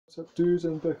What's up, dudes?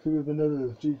 I'm back here with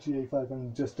another GTA 5.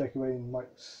 I'm just decorating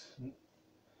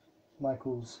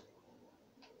Michael's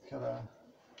colour.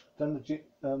 Done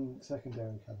the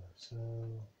secondary colour, so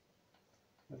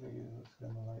I think it looks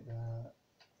kind of like that.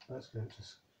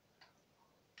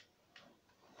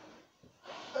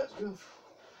 Let's go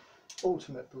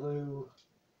ultimate blue,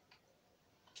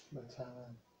 metallic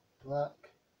black.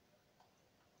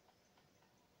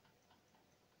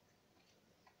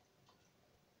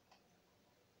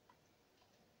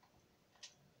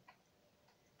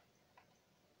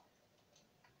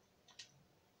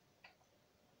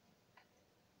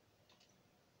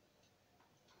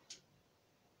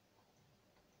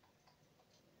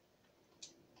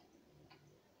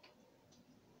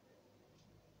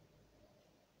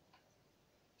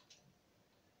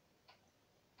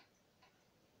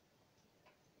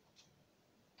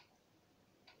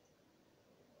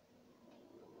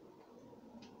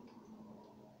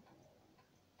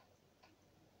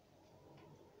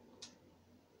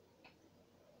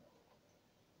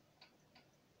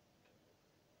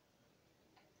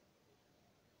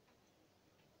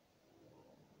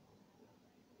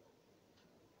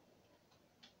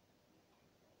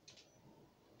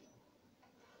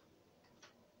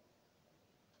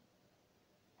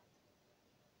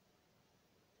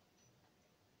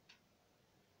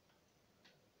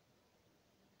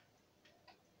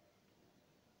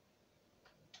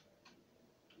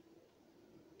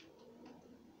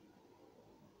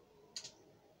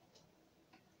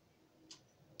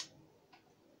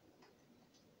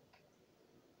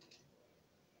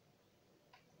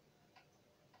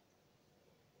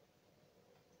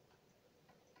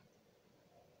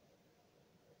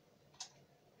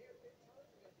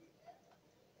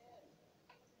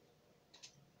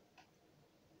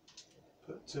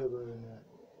 Put turbo in it.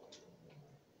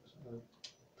 So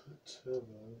put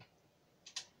turbo.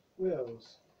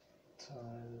 Wheels,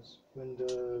 tires,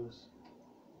 windows.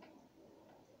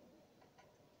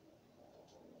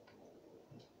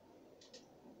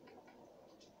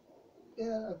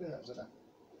 Yeah, I think that's enough.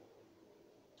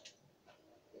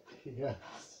 Yes,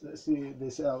 let's see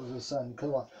this out of the sun.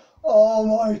 Come on. Oh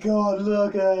my god,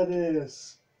 look at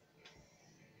this.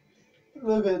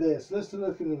 Look at this. Let's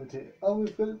look at the material. Oh,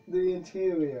 we've got the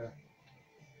interior.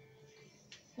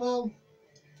 Well,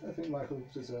 I think Michael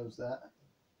deserves that.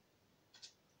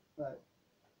 Right.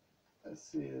 Let's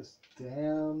see this.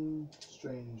 Damn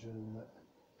stranger.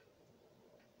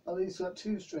 Oh, he's got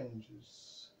two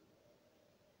strangers.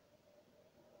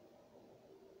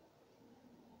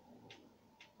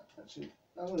 Actually,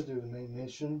 I'm going to do the main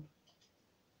mission.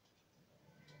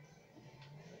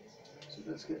 So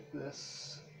let's get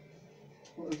this.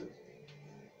 What is it?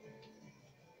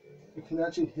 You can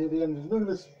actually hear the engine. Look at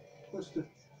this. What's the?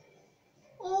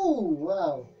 Oh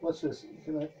wow! Watch this.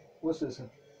 Can I? Watch this.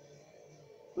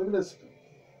 Look at this.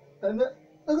 And look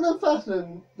at how fast.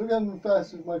 Look how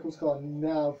fast Michael's car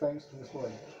now, thanks to this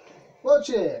point. Watch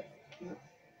it.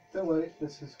 Don't worry.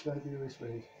 This is going to be really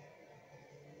speed.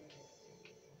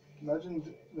 Imagine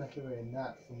decorating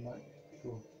that from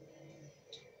Michael.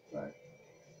 Right.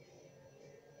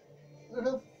 Look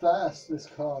how fast this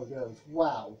car goes.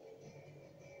 Wow.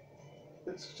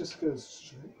 It just goes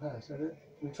straight past, and it.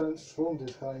 We transformed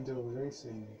his car into a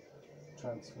racing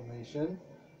transformation.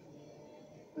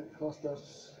 It cost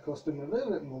him a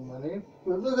little bit more money,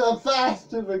 but look how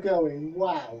fast we're going!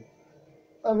 Wow!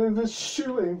 I mean, we're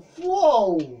shooting.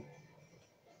 Whoa!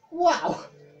 Wow!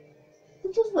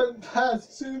 We just went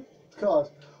past two cars.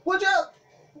 Watch out!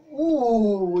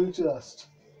 Ooh, we just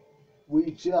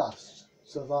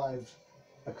survived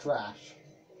a crash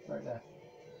right there.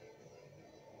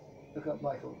 Look at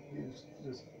Michael. He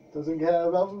just doesn't care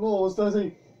about laws, does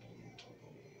he?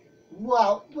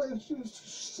 Wow, but it's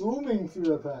just zooming through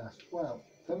the past. Wow,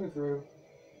 coming through.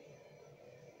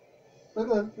 Look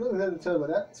at the turbo.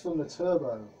 That's from the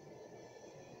turbo.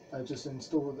 I just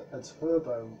installed a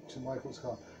turbo to Michael's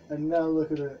car, and now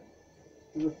look at it.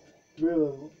 It looks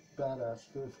real badass.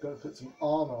 We've got to put some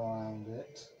armor around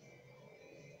it.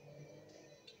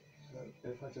 So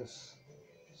if I just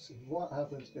see what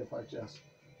happens if I just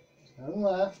turn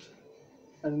left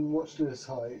and watch this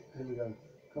height. Here we go.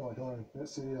 Come on, come on.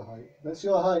 Let's see your height. Let's see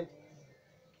your height.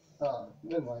 Ah,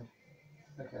 never mind.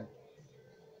 Okay.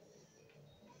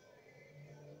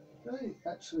 Right,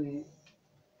 actually.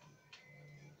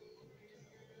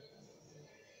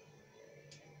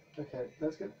 Okay,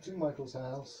 let's get to Michael's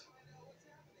house.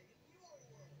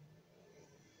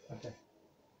 Okay.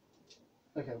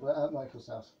 Okay, we're at Michael's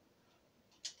house.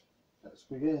 Let's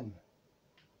begin.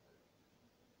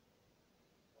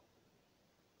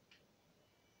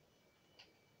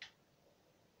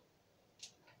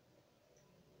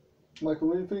 Michael,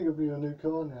 what do you think of your new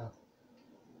car now?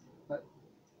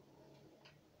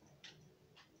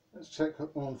 Let's check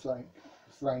up on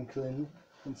Franklin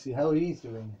and see how he's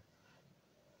doing.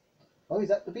 Oh, he's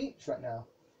at the beach right now.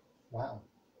 Wow,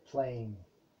 playing.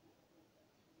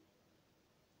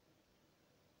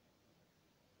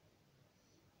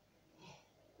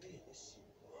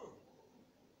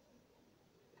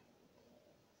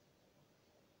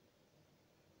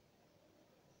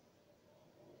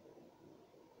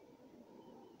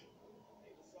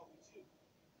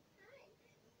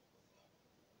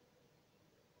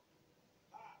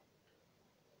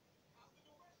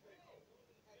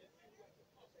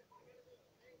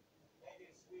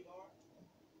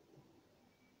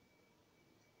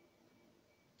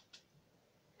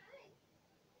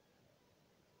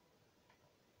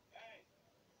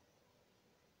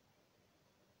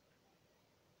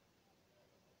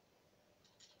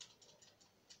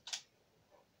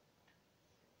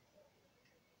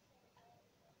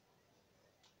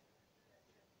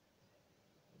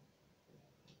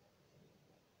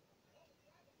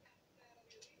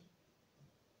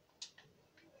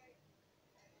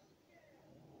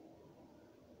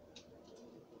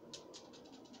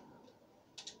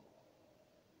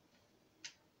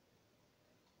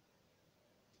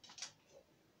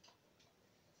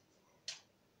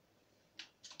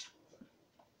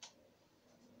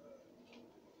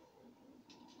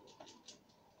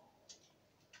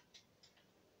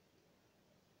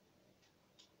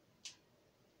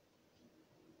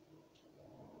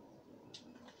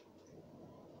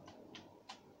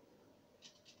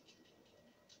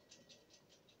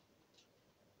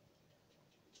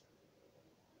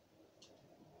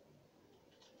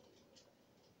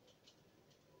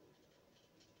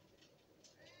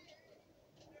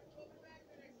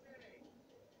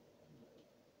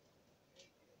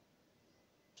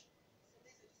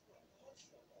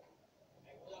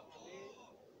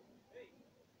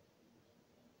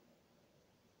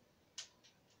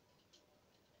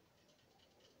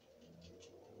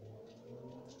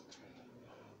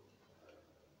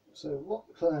 So what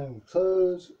kind of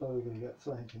clothes are we going to get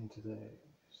Frank in today?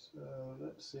 So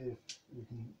let's see if we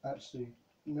can actually...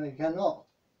 No, you cannot.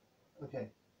 Okay.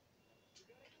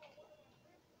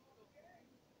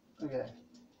 Okay.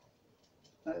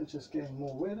 That is just getting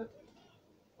more weird.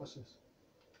 What's this?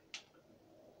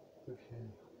 Okay.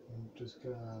 I'm just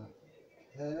going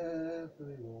to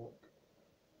carefully walk.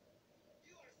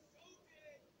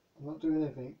 I'm not doing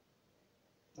anything.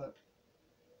 But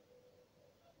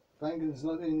Franklin's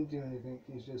not doing anything.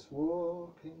 He's just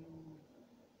walking.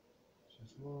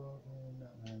 Just walking.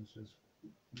 That man's just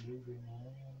moving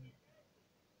on.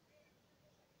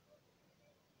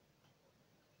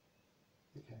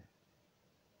 Okay.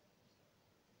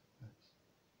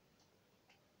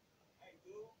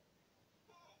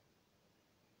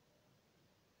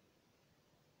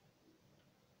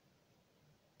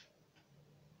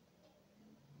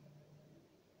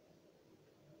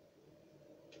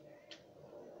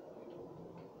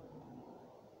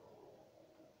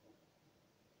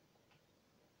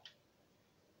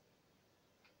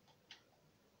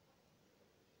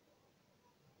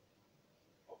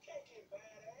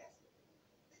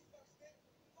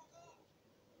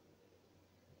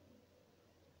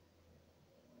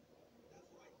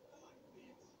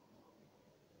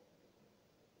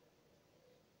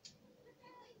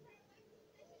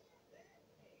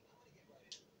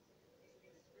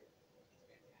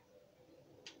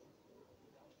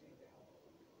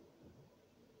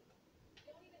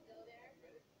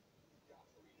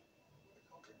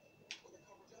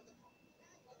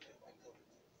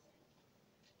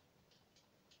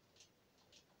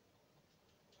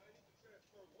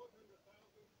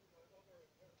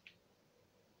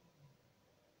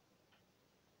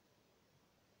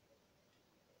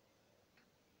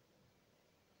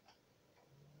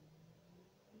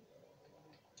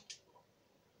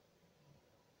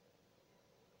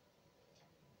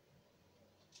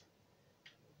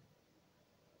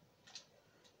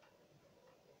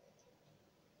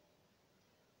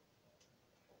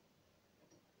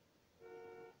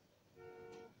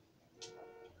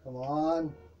 Come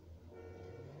on.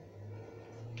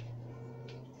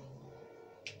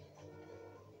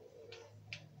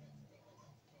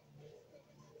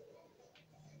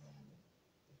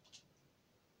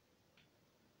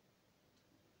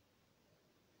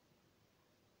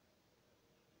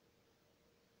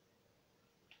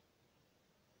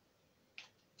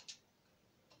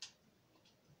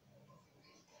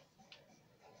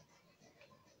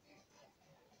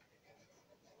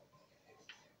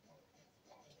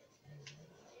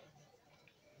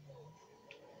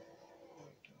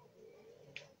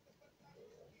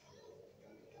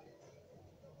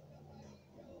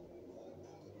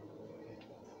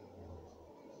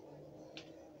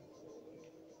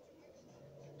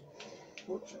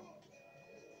 watching.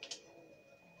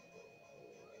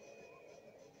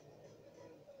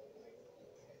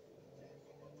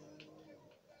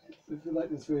 If you like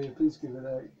this video, please give it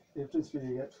a like. If this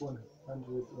video gets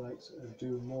 100 likes, I'll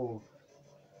do more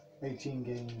 18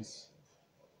 games.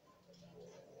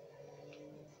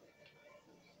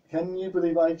 Can you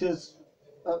believe I just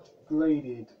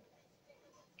upgraded?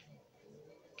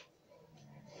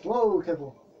 Whoa,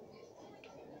 careful.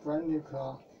 Brand new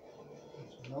car.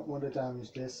 I do not want to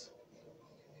damage this.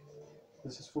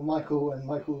 This is for Michael and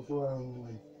Michael for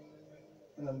only.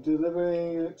 And I'm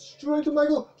delivering it straight to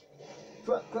Michael.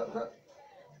 Crap, crap, crap.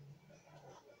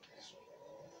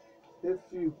 If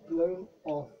you've blown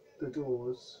off the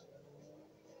doors,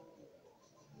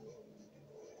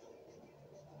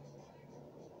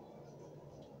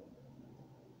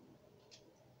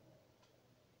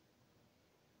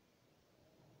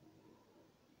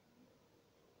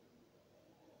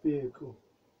 vehicle.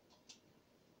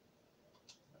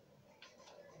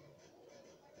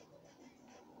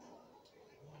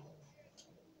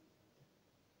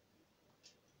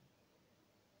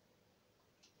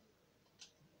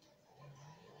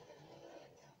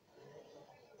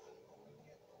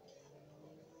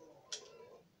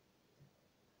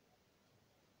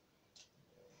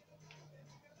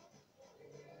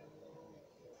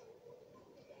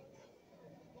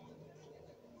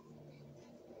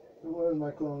 Don't worry,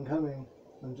 Michael, I'm coming.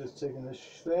 I'm just taking a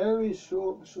very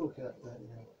shortcut there.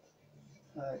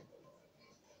 Yeah. Right,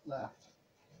 left.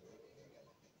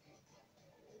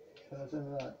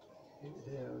 Turn right.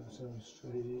 Here, so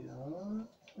straight on,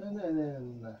 and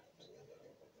then left.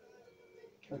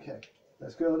 Okay,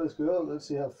 let's go, let's go. Let's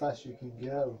see how fast you can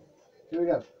go. Here we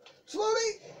go.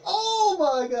 Slowly! Oh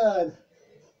my god!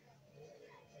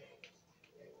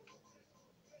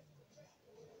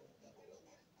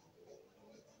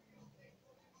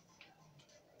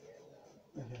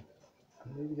 Okay,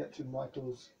 I need to get to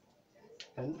Michael's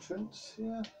entrance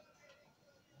here.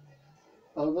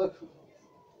 Oh look.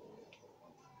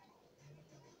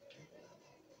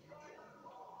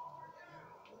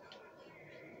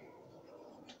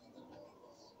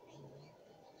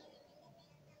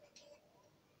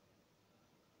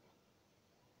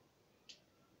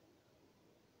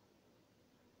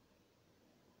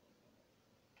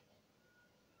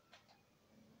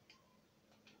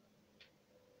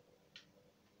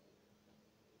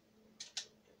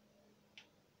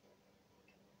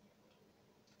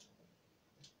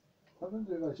 What am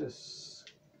I doing? I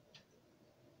just...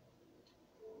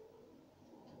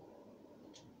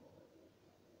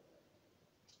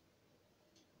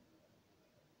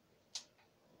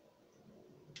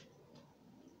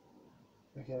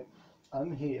 Okay,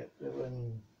 I'm here.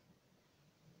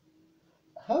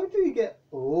 How do you get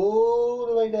all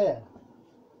the way there?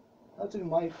 How did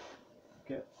Mike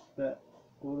get that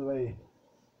all the way?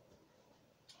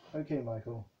 Okay,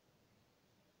 Michael.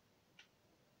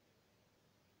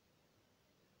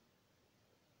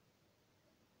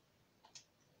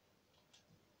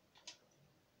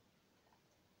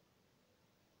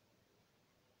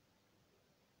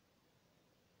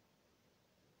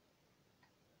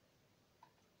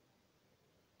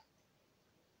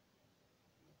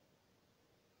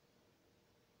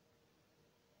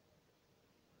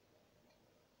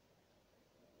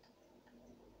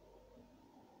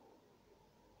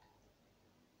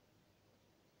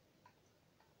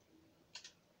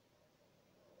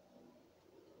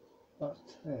 That's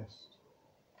test.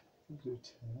 Do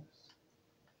test.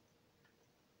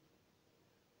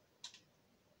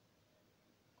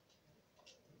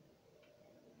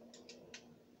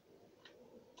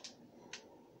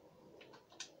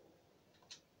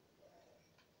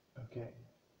 Okay,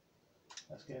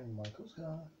 let's get in Michael's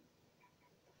car.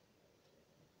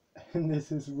 And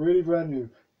this is really brand new,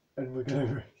 and we're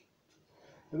gonna wreck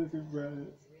it. This is brand new.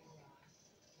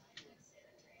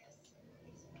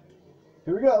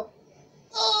 Here we go.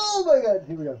 Oh my god,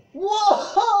 here we go.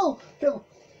 Whoa! Careful.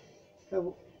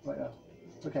 Careful. Right now.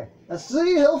 Okay, let's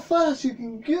see how fast you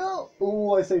can go.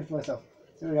 Oh, I saved myself.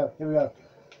 Here we go, here we go.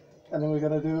 And then we're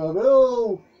gonna do a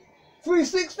little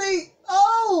 360.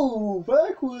 Oh,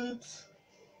 backwards.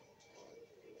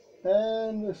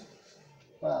 And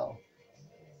wow.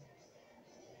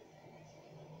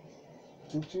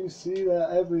 Did you see that,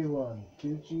 everyone?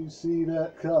 Did you see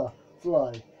that car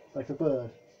fly like a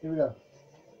bird? Here we go.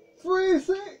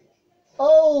 360.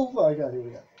 Oh my god, here we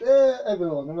go. There,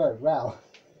 everyone on the road. Wow.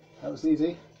 That was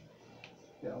easy.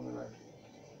 Get on the road.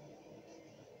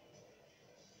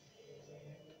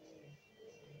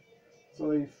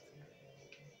 Sorry,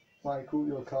 Michael,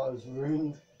 your car is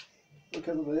ruined. Look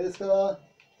at this car.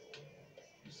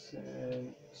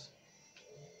 Since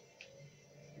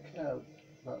care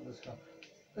about this car.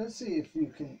 Let's see if you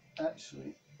can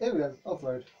actually. Here we go,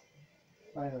 off-road.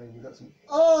 Finally, we got some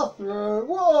off-road.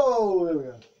 Whoa! There we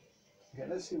go. Okay,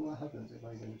 let's see what happens if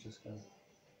I go just go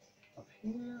up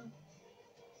here.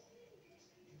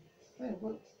 Hey,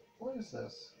 what is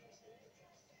this?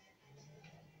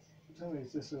 Tell me,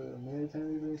 is this a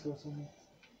military base or something?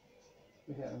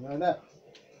 Okay, I'm going now.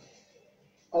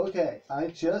 Okay, I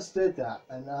just did that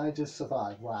and I just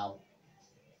survived. Wow.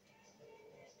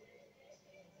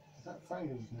 Is that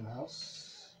Franklin's new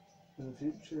house in the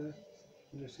future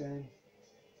in this game?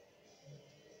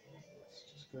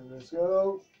 Let's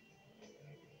go.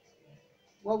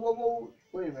 Whoa,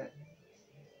 wait a minute.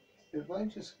 If I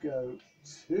just go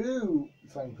to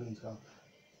Franklin's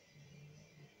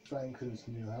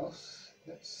new house,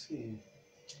 let's see.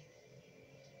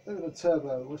 Look at the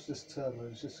turbo, watch this turbo,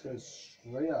 it just goes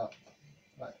straight up.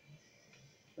 Right,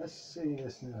 let's see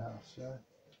this new house, yeah?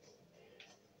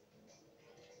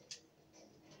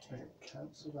 Okay,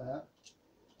 cancel that.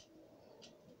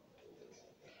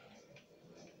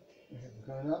 Okay,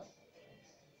 we're going up.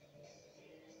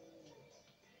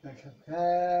 Okay,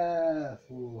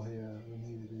 careful here, we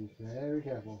need to be very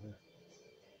careful here.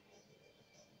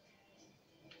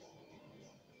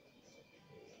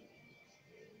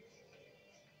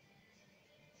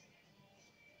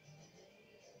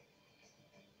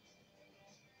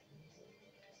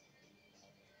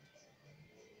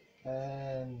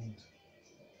 And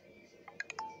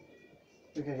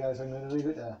okay guys, I'm going to leave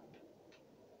it there.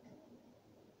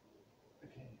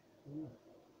 Okay,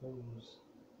 close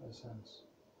those hands.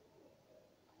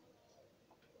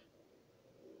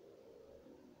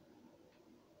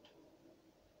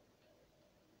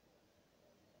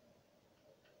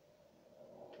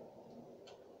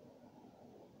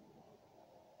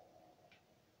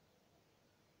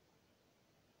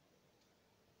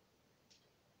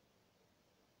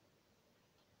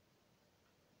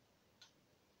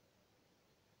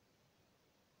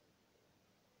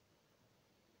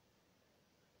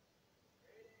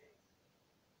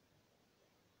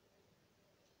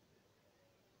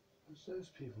 What's those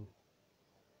people?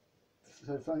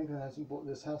 So Franklin hasn't bought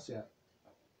this house yet.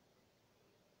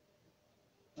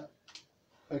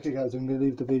 Okay guys, I'm going to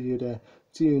leave the video there.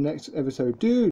 See you next episode. Dude!